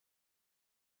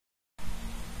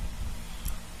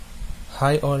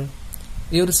Hi all.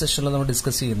 This session we will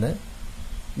discuss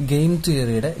game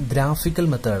theory graphical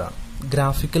method.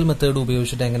 Graphical method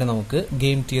ഉപയോഗിച്ചിട്ട് എങ്ങനെ നമുക്ക്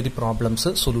game theory problems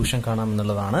solution കാണാം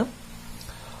എന്നുള്ളതാണ്.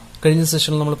 കഴിഞ്ഞ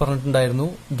സെഷനിൽ നമ്മൾ പറഞ്ഞിട്ടുണ്ടായിരുന്നു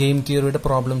game theoryയുടെ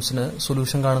പ്രോബ്ലംസിന്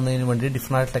സൊല്യൂഷൻ കാണുന്നതിന് വേണ്ടി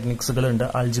ഡിഫറെന്റ് ടെക്നിക്സുകൾ ഉണ്ട്.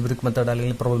 algebraic method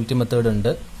അല്ലെങ്കിൽ probability method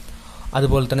ഉണ്ട്.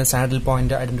 അതുപോലെ തന്നെ സാഡിൽ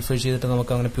പോയിന്റ് ഐഡന്റിഫൈ ചെയ്തിട്ട്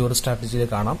നമുക്ക് അങ്ങനെ പ്യൂർ സ്ട്രാറ്റജിയിൽ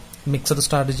കാണാം. മിക്സഡ്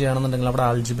സ്ട്രാറ്റജി ആണെന്നുണ്ടെങ്കിൽ അവിടെ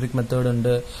ആൽജിബ്രിക് മെത്തേഡ്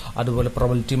ഉണ്ട്, അതുപോലെ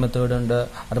പ്രോബബിലിറ്റി മെത്തേഡ് ഉണ്ട്,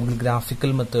 അതുപോലെ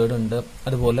ഗ്രാഫിക്കൽ മെത്തേഡ് ഉണ്ട്,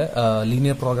 അതുപോലെ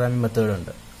ലീനിയർ പ്രോഗ്രാമിംഗ് മെത്തേഡ്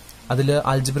ഉണ്ട്. അതിൽ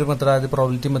ആൽജിബ്രിക് മെത്തേഡ് അതായത്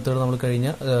പ്രോബബിലിറ്റി മെത്തേഡ് നമ്മൾ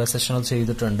കഴിഞ്ഞ സെഷനിൽ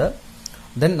ചെയ്തിട്ടുണ്ട്.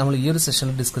 ദെൻ നമ്മൾ ഈ ഒരു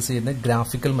സെഷനിൽ ഡിസ്കസ് ചെയ്യുന്ന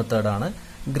ഗ്രാഫിക്കൽ മെത്തേഡാണ്.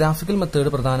 ഗ്രാഫിക്കൽ മെത്തേഡ്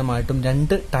പ്രധാനമായിട്ടും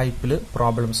രണ്ട് ടൈപ്പിൽ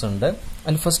പ്രോബ്ലംസ് ഉണ്ട്.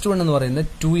 അതിൽ ഫസ്റ്റ് വൺ എന്ന് പറയുന്നത്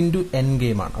 2x n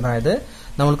ഗെയിമാണ്. അതായത്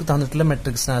നമ്മൾക്ക് തന്നിട്ടുള്ള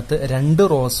മെട്രിക്സിനകത്ത് 2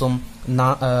 റോസും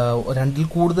 2ൽ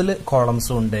കൂടുതൽ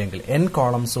കോളംസും ഉണ്ടെങ്കിൽ n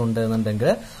കോളംസും ഉണ്ടെന്നുണ്ടെങ്കിൽ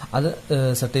അത്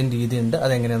സെർട്ടൻ രീതിയുണ്ട്.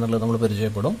 അതെങ്ങനെയാണെന്നുള്ളത് നമ്മൾ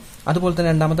പരിചയപ്പെടും. അതുപോലെ തന്നെ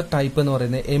രണ്ടാമത്തെ ടൈപ്പ് എന്ന്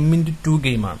പറയുന്നത് m×2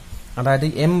 ഗെയിമാണ്. അതായത്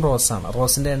m റോസ് ആണ്.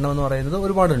 റോസിന്റെ എണ്ണം എന്ന് പറയുന്നത്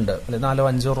ഒരുപാടുണ്ട്, അല്ലെ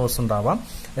 4-5 റോസ് ഉണ്ടാവാം.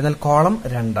 എന്നാൽ കോളം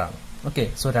 2 ആണ്. ഓക്കെ,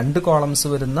 സോ 2 കോളംസ്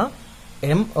വരുന്ന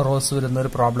m റോസ് വരുന്ന ഒരു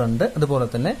പ്രോബ്ലം ഉണ്ട്. അതുപോലെ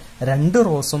തന്നെ 2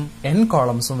 റോസും n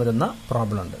കോളംസും വരുന്ന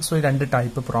പ്രോബ്ലം ഉണ്ട്. സോ ഈ രണ്ട്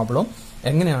ടൈപ്പ് പ്രോബ്ലം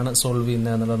എങ്ങനെയാണ് സോൾവ്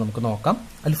ചെയ്യുന്നത് എന്നുള്ളത് നമുക്ക് നോക്കാം.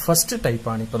 അതിൽ ഫസ്റ്റ്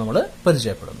ടൈപ്പാണ് ഇപ്പോൾ നമ്മൾ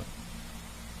പരിചയപ്പെടുന്നത്.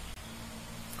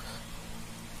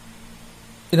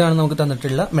 ഇതാണ് നമുക്ക്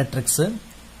തന്നിട്ടുള്ള matrix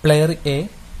player A,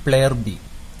 player B.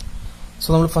 So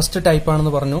നമ്മൾ ഫസ്റ്റ് ടൈപ്പ്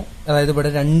ആണെന്ന് പറഞ്ഞു. അതായത്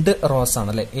ഇവിടെ 2 റോസ് ആണ്,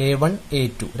 അല്ലെ A1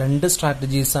 A2 2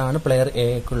 സ്ട്രാറ്റജീസ് ആണ് പ്ലെയർ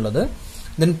എക്ക് ഉള്ളത്.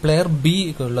 ദെൻ പ്ലെയർ ബി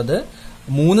ഉള്ളത്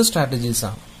 3 സ്ട്രാറ്റജീസ്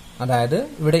ആണ്. അതായത്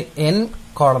ഇവിടെ n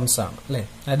കോളംസ് ആണ്, അല്ലെ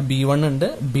അതായത് B1 ഉണ്ട്,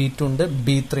 B2 ഉണ്ട്,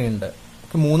 B3 ഉണ്ട്.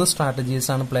 3 സ്ട്രാറ്റജീസ്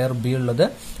ആണ് പ്ലെയർ ബി ഉള്ളത്.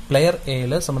 പ്ലെയർ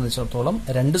എയെ സംബന്ധിച്ചിടത്തോളം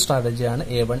 2 സ്ട്രാറ്റജിയാണ്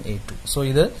A1 A2. സോ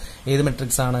ഇത് ഏത്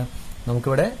മെട്രിക്സ് ആണ്?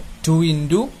 നമുക്കിവിടെ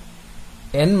 2x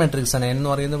n മെട്രിക്സ് ആണ്. n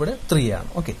എന്ന് പറയുന്നത് ഇവിടെ 3 ആണ്.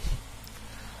 ഓക്കെ,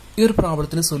 ഈ ഒരു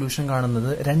പ്രോബ്ലത്തിന് സൊല്യൂഷൻ കാണുന്നത്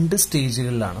 2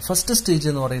 സ്റ്റേജുകളിലാണ്. ഫസ്റ്റ് സ്റ്റേജ്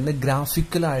എന്ന് പറയുന്നത്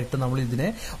ഗ്രാഫിക്കലായിട്ട് നമ്മൾ ഇതിനെ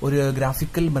ഒരു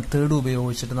ഗ്രാഫിക്കൽ മെത്തേഡ്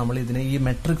ഉപയോഗിച്ചിട്ട് നമ്മൾ ഇതിനെ ഈ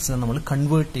മെട്രിക്സിനെ നമ്മൾ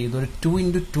കൺവേർട്ട് ചെയ്ത് ഒരു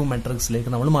 2x2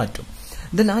 മെട്രിക്സിലേക്ക് നമ്മൾ മാറ്റും.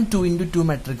 ദെൻ ആ 2x2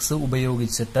 മെട്രിക്സ്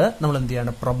ഉപയോഗിച്ചിട്ട് നമ്മൾ എന്ത്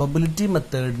ചെയ്യാണ്? പ്രോബബിലിറ്റി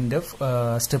മെത്തേഡിന്റെ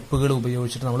സ്റ്റെപ്പുകൾ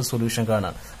ഉപയോഗിച്ചിട്ട് നമ്മൾ സൊല്യൂഷൻ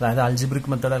കാണാൻ. അതായത് ആൽജിബ്രിക്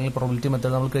മെത്തേഡ് അല്ലെങ്കിൽ പ്രോബബിലിറ്റി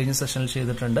മെത്തേഡ് നമ്മൾ കഴിഞ്ഞ സെഷനിൽ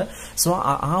ചെയ്തിട്ടുണ്ട്. സോ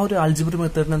ആ ഒരു ആൽജിബ്രിക്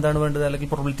മെത്തേഡിന് എന്താണ് വേണ്ടത്,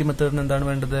 അല്ലെങ്കിൽ പ്രോബബിലിറ്റി മെത്തേഡിന് എന്താണ്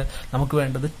വേണ്ടത്? നമുക്ക്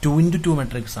വേണ്ടത് 2x2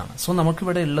 മെട്രിക്സ് ആണ്. സോ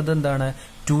നമുക്കിവിടെ ഉള്ളത് എന്താണ്?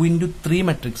 2x3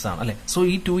 മെട്രിക്സ് ആണ്, അല്ലെ. സോ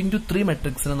ഈ 2x3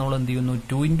 മെട്രിക്സിനെ നമ്മൾ എന്ത് ചെയ്യുന്നു?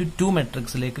 2x2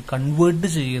 മെട്രിക്സിലേക്ക് കൺവേർട്ട്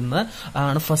ചെയ്യുന്ന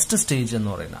ആണ് ഫസ്റ്റ് സ്റ്റേജ് എന്ന്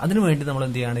പറയുന്നത്. അതിനുവേണ്ടി നമ്മൾ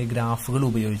എന്ത് ചെയ്യാണ്? ഈ ഗ്രാഫുകൾ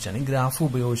ഉപയോഗിച്ചാണ്. ഈ ഗ്രാഫ്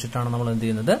ഉപയോഗിച്ചിട്ടാണ് നമ്മൾ എന്ത്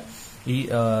ചെയ്യുന്നത്? ഈ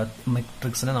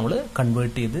മെട്രിക്സിനെ നമ്മൾ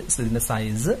കൺവേർട്ട് ചെയ്ത് ഇതിന്റെ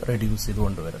സൈസ് റെഡ്യൂസ് ചെയ്ത്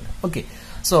കൊണ്ടുവരുന്നത്. ഓക്കെ,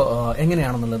 സോ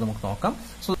എങ്ങനെയാണെന്നുള്ളത് നമുക്ക് നോക്കാം.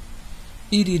 സോ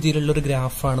ഈ രീതിയിലുള്ള ഒരു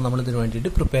ഗ്രാഫാണ് നമ്മൾ ഇതിനു വേണ്ടിയിട്ട്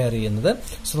പ്രിപ്പയർ ചെയ്യുന്നത്.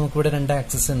 സോ നമുക്കിവിടെ 2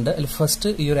 ആക്സിസ് ഉണ്ട്. അതിൽ ഫസ്റ്റ്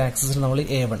ഈ ഒരു ആക്സിസിൽ നമ്മൾ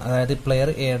A1, അതായത് പ്ലെയർ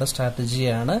എയുടെ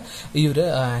സ്ട്രാറ്റജിയാണ് ഈ ഒരു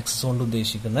ആക്സിസ് കൊണ്ട്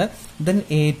ഉദ്ദേശിക്കുന്നത്. Then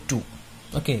A2,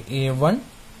 okay, A1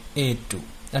 A2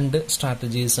 2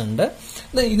 strategies ഉണ്ട്.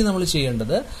 ഇനി നമ്മൾ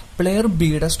ചെയ്യേണ്ടത് പ്ലെയർ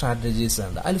ബിയുടെ സ്ട്രാറ്റജീസ്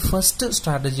ഉണ്ട്. അതിൽ ഫസ്റ്റ്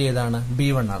സ്ട്രാറ്റജി ഏതാണ്?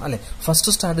 B1 ആണ്, അല്ലെ.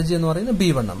 ഫസ്റ്റ് സ്ട്രാറ്റജി എന്ന് പറയുന്നത്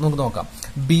B1 ആണ്. നമുക്ക് നോക്കാം.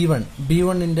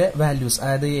 B1ന്റെ വാല്യൂസ്,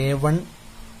 അതായത് A1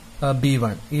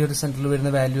 B1 ഈ ഒരു സെന്ററിൽ വരുന്ന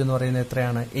വാല്യൂ എന്ന് പറയുന്നത്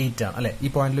എത്രയാണ്? 8 ആണ്, അല്ലെ. ഈ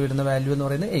പോയിന്റിൽ വരുന്ന വാല്യൂ എന്ന്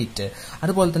പറയുന്നത് 8.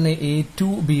 അതുപോലെ തന്നെ A2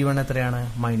 B1 എത്രയാണ്?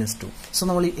 -2. സോ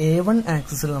നമ്മൾ ഈ A1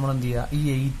 ആക്സിസിൽ നമ്മൾ എന്ത് ചെയ്യുക? ഈ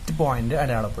 8 പോയിന്റ്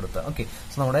അടയാളപ്പെടുത്തുക. ഓക്കെ,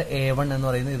 സോ നമ്മുടെ A1 എന്ന്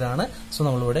പറയുന്നത് ഇതാണ്. സോ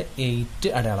നമ്മളിവിടെ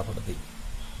 8 അടയാളപ്പെടുത്തി.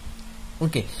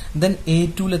 ഓക്കെ, ദെൻ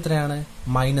A2ൽ എത്രയാണ്?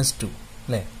 -2,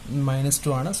 അല്ലെ.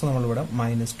 -2 ആണ്. സോ നമ്മളിവിടെ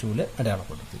 -2ൽ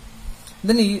അടയാളപ്പെടുത്തി.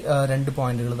 ദെൻ ഈ 2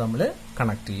 പോയിന്റുകൾ തമ്മിൽ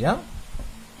കണക്ട് ചെയ്യാം.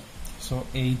 സോ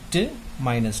 8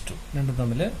 -2 രണ്ടും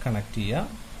തമ്മിൽ കണക്ട് ചെയ്യുക.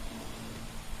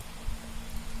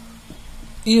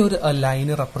 ഈ ഒരു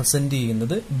ലൈന് റെപ്രസെന്റ്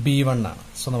ചെയ്യുന്നത് B1 ആണ്.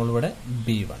 സോ നമ്മളിവിടെ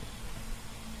B1.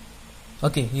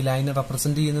 ഓക്കെ, ഈ ലൈന്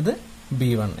റെപ്രസെന്റ് ചെയ്യുന്നത്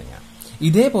B1 നെയാണ്.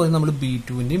 ഇതേപോലെ നമ്മൾ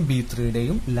B2ന്റെയും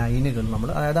B3യുടെയും ലൈനുകൾ നമ്മൾ,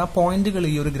 അതായത് ആ പോയിന്റുകൾ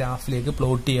ഈ ഒരു ഗ്രാഫിലേക്ക്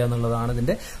പ്ലോട്ട് ചെയ്യുക എന്നുള്ളതാണ്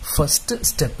ഇതിന്റെ ഫസ്റ്റ്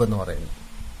സ്റ്റെപ്പ് എന്ന് പറയുന്നത്.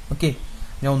 ഓക്കെ,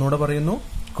 ഞാൻ ഒന്നുകൂടെ പറയുന്നു.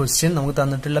 ക്വസ്റ്റ്യൻ നമുക്ക്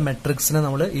തന്നിട്ടുള്ള മെട്രിക്സിനെ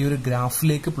നമ്മൾ ഈ ഒരു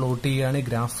ഗ്രാഫിലേക്ക് പ്ലോട്ട് ചെയ്യുകയാണ്. ഈ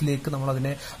ഗ്രാഫിലേക്ക് നമ്മൾ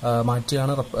അതിനെ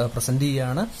മാറ്റുകയാണ്, പ്രസന്റ്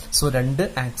ചെയ്യുകയാണ്. സോ 2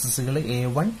 ആക്സിസുകൾ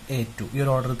A1 A2 ഈ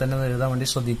ഒരു ഓർഡറിൽ തന്നെ എഴുതാൻ വേണ്ടി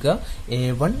ശ്രദ്ധിക്കുക.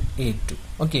 A1 A2.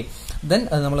 ഓക്കെ, ദെൻ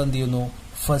നമ്മൾ എന്ത് ചെയ്യുന്നു?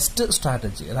 ഫസ്റ്റ്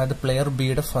സ്ട്രാറ്റജി, അതായത് പ്ലെയർ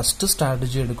ബിയുടെ ഫസ്റ്റ്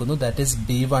സ്ട്രാറ്റജി എടുക്കുന്നു. ദാറ്റ് ഈസ്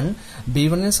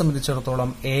B1നെ സംബന്ധിച്ചിടത്തോളം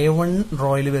A1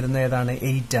 റോയിൽ വരുന്ന ഏതാണ്?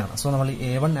 8 ആണ്. സോ നമ്മൾ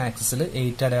A1 ആക്സിസിൽ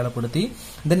 8 അടയാളപ്പെടുത്തി.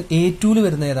 ദെൻ A2ൽ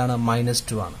വരുന്ന ഏതാണ്?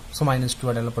 -2 ആണ്. സോ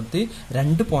 -2 അടയാളപ്പെടുത്തി.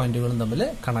 2 പോയിന്റുകളും തമ്മിൽ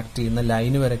കണക്ട് ചെയ്യുന്ന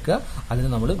ലൈന് വരയ്ക്കുക. അതിന്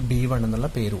നമ്മൾ B1 എന്നുള്ള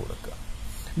പേര് കൊടുക്കുക.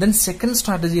 ദെൻ സെക്കൻഡ്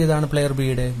സ്ട്രാറ്റജി ഏതാണ്? പ്ലെയർ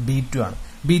ബിയുടെ B2 ആണ്.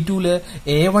 B2ൽ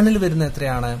A1ൽ വരുന്ന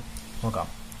എത്രയാണ്? നോക്കാം.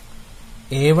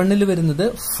 A1ൽ വരുന്നത്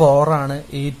 4 ആണ്,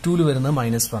 A2ൽ വരുന്നത്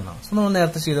 -1 ആണ്. സോ നമ്മൾ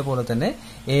നേരത്തെ ചെയ്ത പോലെ തന്നെ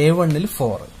A1ൽ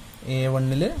 4, A1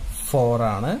 4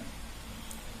 ആണ്.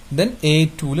 Then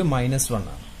A2 -1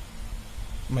 ആണ്.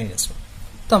 -1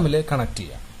 തമ്മിൽ കണക്ട്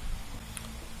ചെയ്യാം.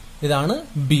 ഇതാണ്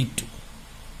B2.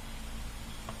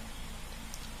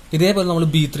 ഇതേപോലെ നമ്മൾ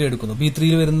B3 എടുക്കുന്നു. B3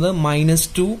 വരുന്നത്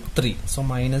 -2 3. സോ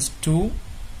 -2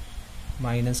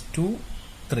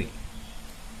 3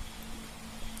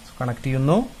 കണക്ട്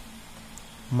ചെയ്യുന്നു.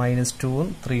 -2 ഉം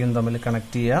 3 ഉം തമ്മിൽ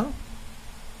കണക്ട് ചെയ്യാം.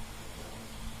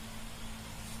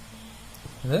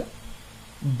 ഇത്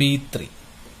B3.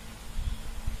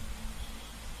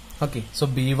 Okay, so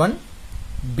B1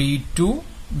 B2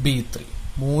 B3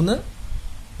 മൂന്ന്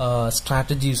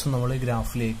സ്ട്രാറ്റജീസും നമ്മൾ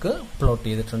ഗ്രാഫിലേക്ക് പ്ലോട്ട്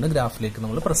ചെയ്തിട്ടുണ്ട്, ഗ്രാഫിലേക്ക്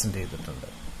നമ്മൾ പ്രസന്റ് ചെയ്തിട്ടുണ്ട്.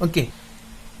 ഓക്കെ,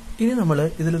 ഇനി നമ്മൾ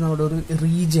ഇതിൽ നമ്മുടെ ഒരു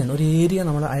റീജിയൻ, ഒരു ഏരിയ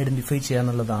നമ്മൾ ഐഡന്റിഫൈ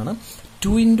ചെയ്യാന്നുള്ളതാണ്.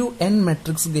 2x(n)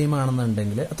 മെട്രിക്സ് ഗെയിം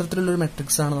ആണെന്നുണ്ടെങ്കിൽ, അത്തരത്തിലുള്ള ഒരു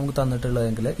മെട്രിക്സ് ആണ് നമുക്ക്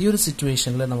തന്നിട്ടുള്ളതെങ്കിൽ, ഈ ഒരു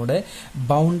സിറ്റുവേഷനിൽ നമ്മുടെ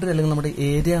ബൗണ്ടറി അല്ലെങ്കിൽ നമ്മുടെ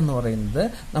ഏരിയ എന്ന് പറയുന്നത്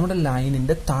നമ്മുടെ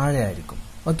ലൈനിന്റെ താഴെ ആയിരിക്കും.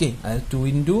 ഓക്കെ, അതായത്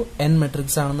 2x(n)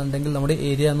 മെട്രിക്സ് ആണെന്നുണ്ടെങ്കിൽ നമ്മുടെ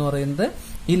ഏരിയ എന്ന് പറയുന്നത്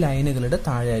ഈ ലൈനുകളുടെ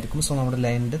താഴെ ആയിരിക്കും. സോ നമ്മുടെ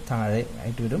ലൈനിന്റെ താഴെ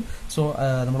ആയിട്ട് വരും. സോ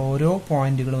നമ്മൾ ഓരോ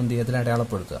പോയിന്റുകളും എന്ത് ചെയ്യുക, അതിൽ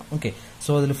അടയാളപ്പെടുത്തുക. ഓക്കെ,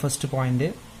 സോ അതിൽ first point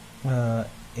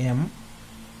M,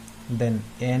 then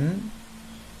N,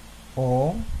 O,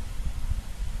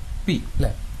 P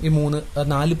അല്ലെ, ഈ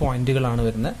 4 പോയിന്റുകളാണ്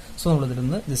വരുന്നത്. സോ നമ്മളിതിൽ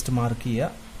നിന്ന് ജസ്റ്റ് മാർക്ക് ചെയ്യുക.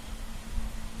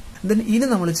 ദെൻ ഇനി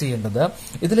നമ്മൾ ചെയ്യേണ്ടത്,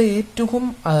 ഇതിൽ ഏറ്റവും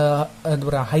എന്താ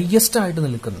പറയുക, ഹയസ്റ്റ് ആയിട്ട്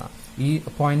നിൽക്കുന്ന ഈ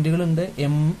പോയിന്റുകളുണ്ട്.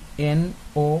 M, N,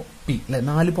 O, P അല്ലെ,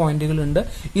 4 പോയിന്റുകളുണ്ട്.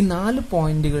 ഈ 4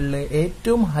 പോയിന്റുകളിലെ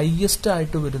ഏറ്റവും ഹയസ്റ്റ്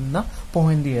ആയിട്ട് വരുന്ന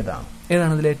പോയിന്റ് ഏതാണ്?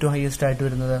 ഇതിൽ ഏറ്റവും ഹയസ്റ്റ് ആയിട്ട്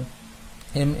വരുന്നത്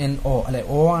M, N, O അല്ലെ,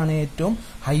 O ആണ് ഏറ്റവും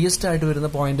ഹയസ്റ്റ് ആയിട്ട് വരുന്ന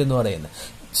പോയിന്റ് എന്ന് പറയുന്നത്.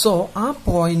 സോ ആ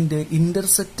പോയിന്റ്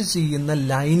ഇന്റർസെക്ട് ചെയ്യുന്ന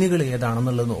ലൈനുകൾ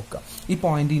ഏതാണെന്നുള്ളത് നോക്കുക. ഈ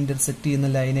പോയിന്റ് ഇന്റർസെക്ട് ചെയ്യുന്ന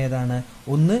ലൈൻ ഏതാണ്?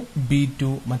 ഒന്ന്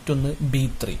B2, മറ്റൊന്ന്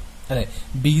B3 അല്ലെ.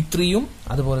 B3യും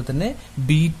അതുപോലെ തന്നെ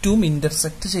B2യും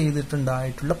ഇന്റർസെക്ട്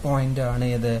ചെയ്തിട്ടുണ്ടായിട്ടുള്ള പോയിന്റ് ആണ്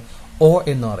ഏത്? O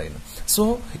എന്ന് പറയുന്നത്. സോ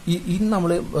ഇനി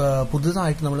നമ്മൾ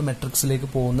പുതുതായിട്ട് നമ്മൾ മെട്രിക്സിലേക്ക്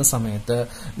പോകുന്ന സമയത്ത്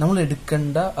നമ്മൾ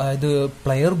എടുക്കേണ്ട, അതായത്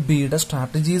പ്ലെയർ ബിയുടെ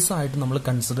സ്ട്രാറ്റജീസ് ആയിട്ട് നമ്മൾ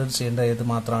കൺസിഡർ ചെയ്യേണ്ട ഏത്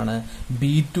മാത്രമാണ്?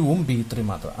 B2വും B3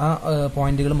 മാത്രം. ആ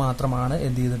പോയിന്റുകൾ മാത്രമാണ്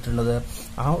എന്ത് ചെയ്തിട്ടുള്ളത്,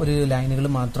 ആ ഒരു ലൈനുകൾ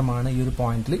മാത്രമാണ് ഈ ഒരു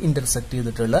പോയിന്റിൽ ഇന്റർസെക്ട്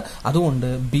ചെയ്തിട്ടുള്ളത്. അതുകൊണ്ട്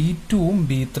B2വും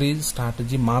B3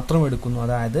 സ്ട്രാറ്റജി മാത്രം എടുക്കുന്നു.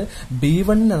 അതായത്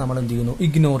B1നെ നമ്മൾ എന്ത് ചെയ്യുന്നു,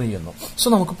 ഇഗ്നോർ ചെയ്യുന്നു. സോ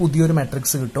നമുക്ക് പുതിയൊരു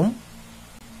മെട്രിക്സ് കിട്ടും.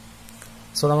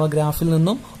 സോ നമ്മൾ ഗ്രാഫിൽ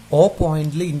നിന്നും O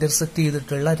പോയിന്റിൽ ഇന്റർസെക്ട്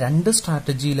ചെയ്തിട്ടുള്ള 2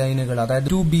 സ്ട്രാറ്റജി ലൈനുകൾ, അതായത്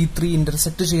 2B3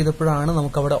 ഇന്റർസെക്ട് ചെയ്തപ്പോഴാണ്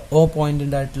നമുക്ക് അവിടെ O പോയിന്റ്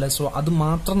ഉണ്ടായിട്ടുള്ളത്. സോ അത്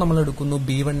മാത്രം നമ്മൾ എടുക്കുന്നു,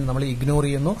 B1 നമ്മൾ ഇഗ്നോർ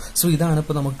ചെയ്യുന്നു. സോ ഇതാണ്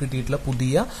ഇപ്പോൾ നമുക്ക് കിട്ടിയിട്ടുള്ള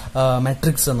പുതിയ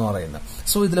മെട്രിക്സ് എന്ന് പറയുന്നത്.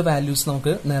 സോ ഇതിലെ വാല്യൂസ്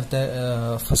നമുക്ക് നേരത്തെ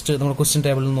ഫസ്റ്റ് നമ്മൾ ക്വസ്റ്റ്യൻ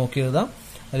ടേബിളിൽ നോക്കി എഴുതാം.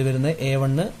 അതിൽ വരുന്നത്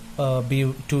A1,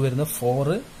 B2 വരുന്നത്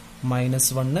 4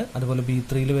 -1, അതുപോലെ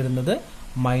B3 വരുന്നത്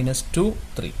 -2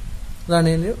 3. അതാണ്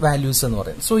ഇതിന്റെ വാല്യൂസ് എന്ന്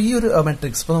പറയുന്നത്. സോ ഈ ഒരു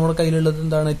മെട്രിക്സ് ഇപ്പോൾ നമ്മുടെ കയ്യിലുള്ളത്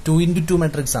എന്താണ്? 2x2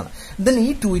 മെട്രിക്സ് ആണ്. ദെൻ ഈ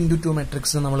 2x2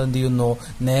 മെട്രിക്സ് നമ്മൾ എന്ത് ചെയ്യുന്നു,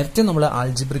 നേരത്തെ നമ്മൾ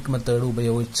ആൾജിബ്രിക് മെത്തേഡ്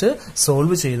ഉപയോഗിച്ച്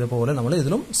സോൾവ് ചെയ്ത പോലെ നമ്മൾ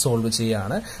ഇതിലും സോൾവ്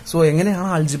ചെയ്യാണ്. സോ എങ്ങനെയാണ്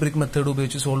ആൾജിബ്രിക് മെത്തേഡ്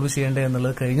ഉപയോഗിച്ച് സോൾവ് ചെയ്യേണ്ടത്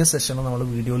എന്നുള്ളത് കഴിഞ്ഞ സെഷനിൽ നമ്മൾ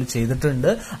വീഡിയോയിൽ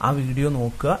ചെയ്തിട്ടുണ്ട്. ആ വീഡിയോ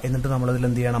നോക്കുക. എന്നിട്ട് നമ്മൾ ഇതിൽ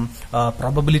എന്ത് ചെയ്യണം,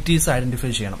 പ്രോബബിലിറ്റീസ്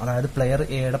ഐഡന്റിഫൈ ചെയ്യണം. അതായത് പ്ലെയർ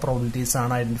എയുടെ പ്രോബബിലിറ്റീസ്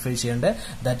ആണ് ഐഡന്റിഫൈ ചെയ്യേണ്ടത്.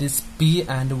 That is P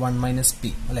and 1 -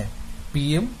 P അല്ലെ.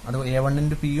 Pയും അത്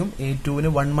A1 Pയും A2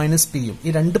 1 - Pയും ഈ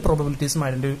 2 പ്രോബബിലിറ്റീസും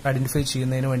ഐഡന്റിഫൈ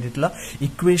ചെയ്യുന്നതിന് വേണ്ടിയിട്ടുള്ള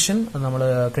ഇക്വേഷൻ നമ്മൾ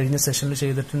കഴിഞ്ഞ സെഷനിൽ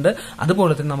ചെയ്തിട്ടുണ്ട്.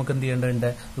 അതുപോലെ തന്നെ നമുക്ക് എന്ത് ചെയ്യേണ്ടതുണ്ട്,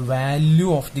 വാല്യൂ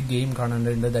ഓഫ് ദി ഗെയിം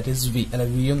കാണേണ്ടതുണ്ട്. ദാറ്റ് ഈസ് V അല്ലെ,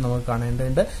 വിയും നമുക്ക്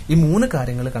കാണേണ്ടതുണ്ട്. ഈ 3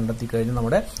 കാര്യങ്ങൾ കണ്ടെത്തി കഴിഞ്ഞ്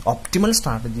നമ്മുടെ ഒപ്റ്റിമൽ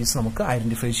സ്ട്രാറ്റജീസ് നമുക്ക്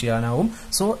ഐഡന്റിഫൈ ചെയ്യാനാവും.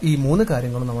 സോ ഈ 3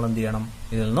 കാര്യങ്ങളും നമ്മൾ എന്ത് ചെയ്യണം,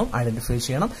 ഇതിൽ നിന്നും ഐഡന്റിഫൈ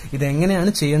ചെയ്യണം.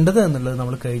 ഇതെങ്ങനെയാണ് ചെയ്യേണ്ടത് എന്നുള്ളത്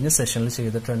നമ്മൾ കഴിഞ്ഞ സെഷനിൽ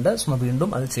ചെയ്തിട്ടുണ്ട്. സോ വീണ്ടും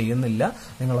അത് ചെയ്യുന്നില്ല,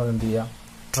 നിങ്ങളത് എന്ത് ചെയ്യുക,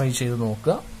 ട്രൈ ചെയ്ത്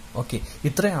നോക്കുക. ഓക്കെ,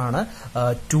 ഇത്രയാണ്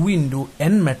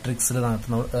 2x(n) മെട്രിക്സിൽ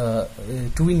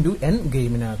 2x(n)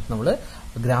 ഗെയിമിനകത്ത് നമ്മൾ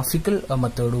ഗ്രാഫിക്കൽ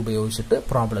മെത്തേഡ് ഉപയോഗിച്ചിട്ട്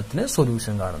പ്രോബ്ലത്തിന്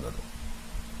സൊല്യൂഷൻ കാണുന്നത്.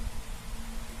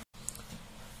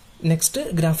 നെക്സ്റ്റ്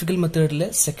ഗ്രാഫിക്കൽ മെത്തേഡിലെ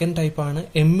സെക്കൻഡ് ടൈപ്പാണ്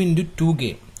M(2)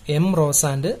 game. M rose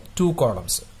and 2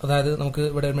 columns. അതായത് നമുക്ക്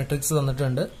ഇവിടെ മെട്രിക്സ്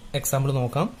തന്നിട്ടുണ്ട്, എക്സാമ്പിൾ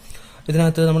നോക്കാം.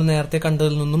 ഇതിനകത്ത് നമ്മൾ നേരത്തെ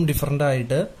കണ്ടതിൽ നിന്നും ഡിഫറന്റ്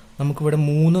ആയിട്ട് നമുക്കിവിടെ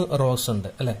 3 റോസ് ഉണ്ട്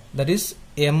അല്ലെ. That is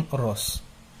M rose.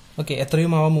 Okay,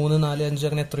 എത്രയും ആവാം, 3 4 5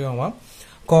 അങ്ങനെ എത്രയും ആവാം.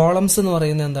 കോളംസ് എന്ന്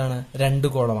പറയുന്നത് എന്താണ്, 2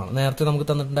 കോളമാണ്. നേരത്തെ നമുക്ക്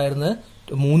തന്നിട്ടുണ്ടായിരുന്നത്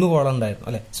 3 കോളം ഉണ്ടായിരുന്നു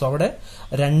അല്ലെ. സോ അവിടെ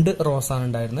 2 റോസ് ആണ്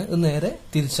ഉണ്ടായിരുന്നത്. ഇത് നേരെ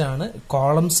തിരിച്ചാണ്,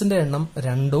 കോളംസിന്റെ എണ്ണം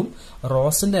 2ഉം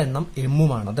റോസിന്റെ എണ്ണം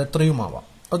M-ഉമാണ്. അത് എത്രയും ആവാം.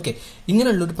 ഓക്കെ,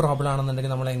 ഇങ്ങനെയുള്ളൊരു പ്രോബ്ലം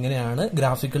ആണെന്നുണ്ടെങ്കിൽ നമ്മൾ എങ്ങനെയാണ്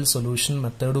ഗ്രാഫിക്കൽ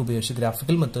മെത്തേഡ്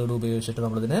ഉപയോഗിച്ചിട്ട്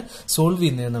നമ്മളിതിനെ സോൾവ്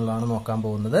ചെയ്യുന്നത് എന്നുള്ളതാണ് നോക്കാൻ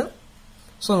പോകുന്നത്.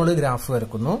 സോ നമ്മൾ ഗ്രാഫ്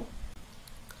വരക്കുന്നു.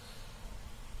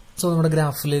 സോ നമ്മുടെ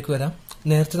ഗ്രാഫിലേക്ക് വരാം.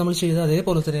 നേരത്തെ നമ്മൾ ചെയ്ത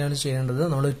അതേപോലെ തന്നെയാണ് ചെയ്യേണ്ടത്.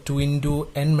 നമ്മൾ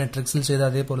 2x(n) മെട്രിക്സിൽ ചെയ്ത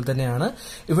അതേപോലെ തന്നെയാണ്.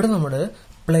 ഇവിടെ നമ്മൾ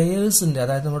പ്ലെയേഴ്സിന്റെ,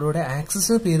 അതായത് നമ്മുടെ ഇവിടെ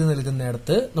ആക്സസിന് പേര്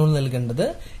നൽകുന്നിടത്ത് നമ്മൾ നൽകേണ്ടത്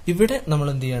ഇവിടെ നമ്മൾ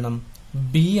എന്ത് ചെയ്യണം,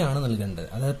 ബി ആണ് നൽകേണ്ടത്.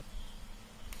 അതായത്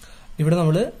ഇവിടെ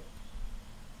നമ്മൾ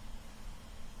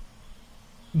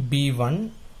B1,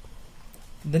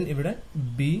 ദെൻ ഇവിടെ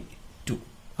B2,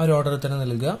 ആ ഒരു ഓർഡറിൽ തന്നെ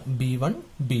നൽകുക, B1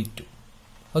 B2.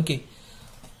 Okay.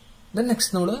 Then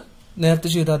next നമ്മൾ നേരത്തെ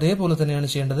ചെയ്ത അതേപോലെ തന്നെയാണ്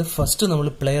ചെയ്യേണ്ടത്. ഫസ്റ്റ് നമ്മൾ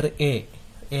പ്ലെയർ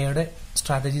എയുടെ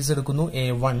സ്ട്രാറ്റജീസ് എടുക്കുന്നു.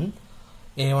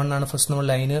 A1 ആണ് ഫസ്റ്റ് നമ്മൾ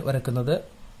ലൈന് വരക്കുന്നത്,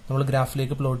 നമ്മൾ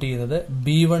ഗ്രാഫിലേക്ക് പ്ലോട്ട് ചെയ്യുന്നത്.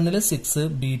 B1 6,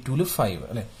 B2 5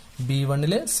 അല്ലെ, B1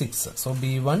 6. So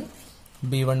B1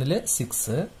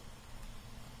 6,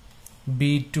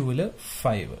 B2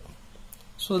 5.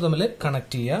 So ഇത് നമ്മൾ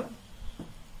കണക്ട് ചെയ്യാം.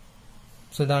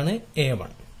 സോ ഇതാണ്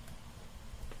A1.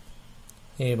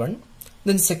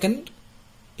 ദെൻ സെക്കൻഡ്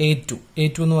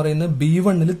A2 എന്ന് പറയുന്നത്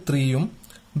B1 3ഉം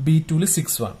B2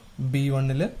 6 ആണ്. B1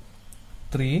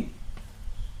 3,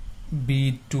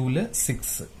 B2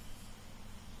 6.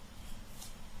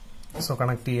 സോ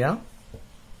കണക്ട് ചെയ്യാം.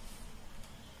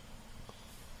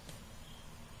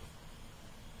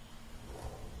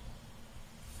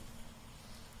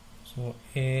 സോ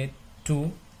A2,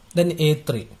 ദെൻ A3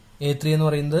 എന്ന്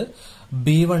പറയുന്നത്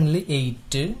B1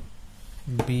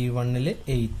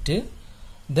 8,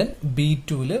 ദെൻ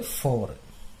B2 4.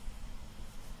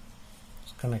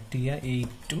 കണക്ട് ചെയ്യുക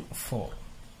 8 to 4.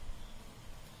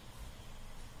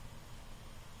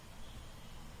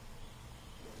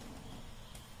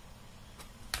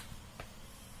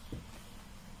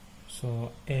 So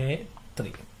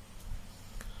A3.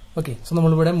 Okay. So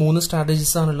നമ്മളിവിടെ 3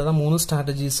 സ്ട്രാറ്റജീസ് ആണുള്ളത്. ആ 3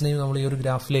 സ്ട്രാറ്റജീസിനെയും നമ്മൾ ഈ ഒരു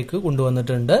ഗ്രാഫിലേക്ക്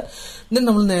കൊണ്ടുവന്നിട്ടുണ്ട്. ദെൻ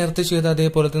നമ്മൾ നേരത്തെ ചെയ്ത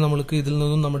അതേപോലെ തന്നെ നമ്മൾക്ക് ഇതിൽ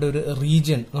നിന്നും നമ്മുടെ ഒരു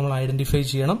റീജിയൻ നമ്മൾ ഐഡന്റിഫൈ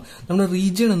ചെയ്യണം. നമ്മുടെ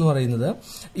റീജിയൻ എന്ന് പറയുന്നത്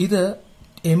ഇത്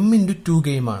M×2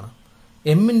 ഗെയിമാണ്.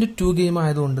 M×2 ഗെയിം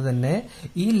ആയതുകൊണ്ട് തന്നെ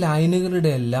ഈ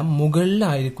ലൈനുകളുടെ എല്ലാം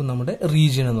മുകളിലായിരിക്കും നമ്മുടെ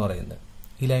റീജിയൻ എന്ന് പറയുന്നത്.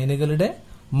 ഈ ലൈനുകളുടെ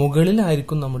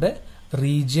മുകളിലായിരിക്കും നമ്മുടെ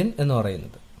റീജിയൻ എന്ന്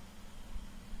പറയുന്നത്.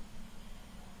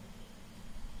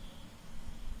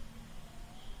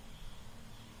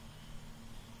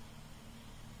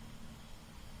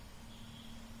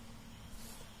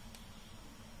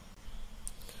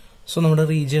 സോ നമ്മുടെ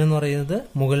റീജിയൻ എന്ന് പറയുന്നത്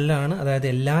മുകളിലാണ്, അതായത്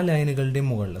എല്ലാ ലൈനുകളുടെയും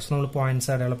മുകളിൽ. സോ നമ്മൾ പോയിന്റ്സ്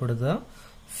അടയാളപ്പെടുത്തുക.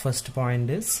 First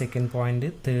point, second point,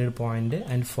 third point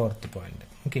and fourth point.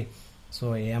 Okay. So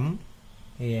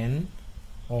MNOP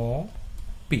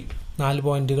 4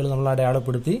 പോയിന്റുകൾ നമ്മൾ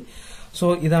അടയാളപ്പെടുത്തി. സോ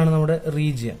ഇതാണ് നമ്മുടെ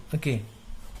റീജിയൻ. ഓക്കെ.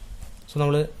 സോ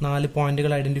നമ്മൾ 4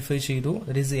 പോയിന്റുകൾ ഐഡന്റിഫൈ ചെയ്തു.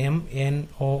 That is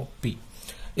MNOP.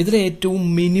 ഇതിൽ ഏറ്റവും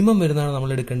മിനിമം വരുന്നതാണ്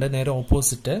നമ്മൾ എടുക്കേണ്ടത്. നേരെ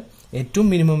ഓപ്പോസിറ്റ്, ഏറ്റവും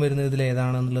മിനിമം വരുന്നത് ഇതിൽ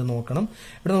ഏതാണെന്നുള്ളത് നോക്കണം.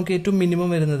 ഇവിടെ നമുക്ക് ഏറ്റവും മിനിമം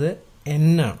വരുന്നത് N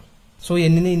ആണ്. സോ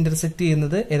Nനെ ഇന്റർസെക്ട്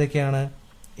ചെയ്യുന്നത് ഏതൊക്കെയാണ്?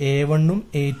 A1 ഉം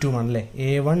A2 ആണ് അല്ലെ.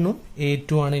 A1 ഉം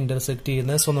A2 ആണ് ഇന്റർസെക്ട്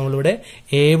ചെയ്യുന്നത്. സോ നമ്മളിവിടെ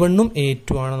A1 ഉം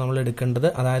A2 ആണ് നമ്മൾ എടുക്കേണ്ടത്.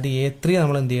 അതായത് A3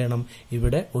 നമ്മൾ എന്ത് ചെയ്യണം,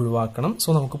 ഇവിടെ ഒഴിവാക്കണം. സോ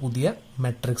നമുക്ക് പുതിയ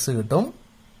മെട്രിക്സ് കിട്ടും.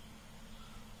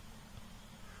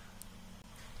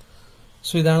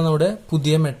 സോ ഇതാണ് നമ്മുടെ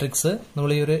പുതിയ മെട്രിക്സ്.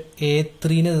 നമ്മൾ ഈ ഒരു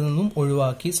A3നെ നിന്നും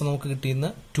ഒഴിവാക്കി. സോ നമുക്ക് കിട്ടിയിരുന്ന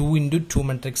 2×2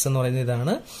 മെട്രിക്സ് എന്ന് പറയുന്നത്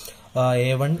ഇതാണ്.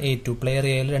 A1, A2. പ്ലെയർ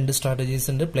എയിൽ 2 സ്ട്രാറ്റജീസ്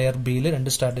ഉണ്ട്, പ്ലെയർ ബിയിൽ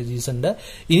 2 സ്ട്രാറ്റജീസ് ഉണ്ട്.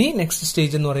 ഇനി നെക്സ്റ്റ്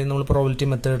സ്റ്റേജ് എന്ന് പറയുന്നത് നമ്മൾ പ്രോബബിലിറ്റി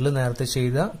മെത്തേഡിൽ നേരത്തെ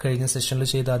കഴിഞ്ഞ സെഷനിൽ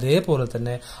ചെയ്ത അതേപോലെ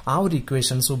തന്നെ ആ ഒരു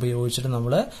ഇക്വേഷൻസ് ഉപയോഗിച്ചിട്ട്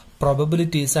നമ്മൾ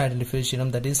പ്രോബബിലിറ്റീസ് ഐഡന്റിഫൈ ചെയ്യണം.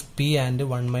 That is P and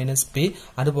 1 - P.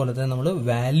 അതുപോലെ തന്നെ നമ്മൾ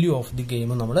വാല്യൂ ഓഫ് ദി ഗെയിം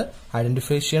നമ്മൾ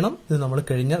ഐഡന്റിഫൈ ചെയ്യണം. ഇത് നമ്മൾ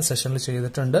കഴിഞ്ഞ സെഷനിൽ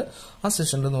ചെയ്തിട്ടുണ്ട്. ആ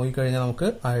സെഷനിൽ നോക്കിക്കഴിഞ്ഞാൽ നമുക്ക്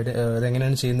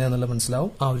ഇതെങ്ങനെയാണ് ചെയ്യുന്നത് എന്നുള്ളത്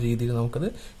മനസ്സിലാവും. ആ ഒരു രീതിയിൽ നമുക്കത്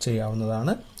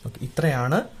ചെയ്യാവുന്നതാണ്. ഓക്കെ.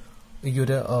 ഇത്രയാണ് ഈ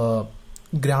ഒരു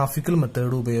ഗ്രാഫിക്കൽ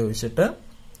മെത്തേഡ് ഉപയോഗിച്ചിട്ട്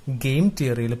ഗെയിം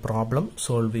തിയറിയിൽ പ്രോബ്ലം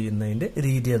സോൾവ് ചെയ്യുന്നതിന്റെ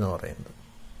രീതി എന്ന് പറയുന്നത്.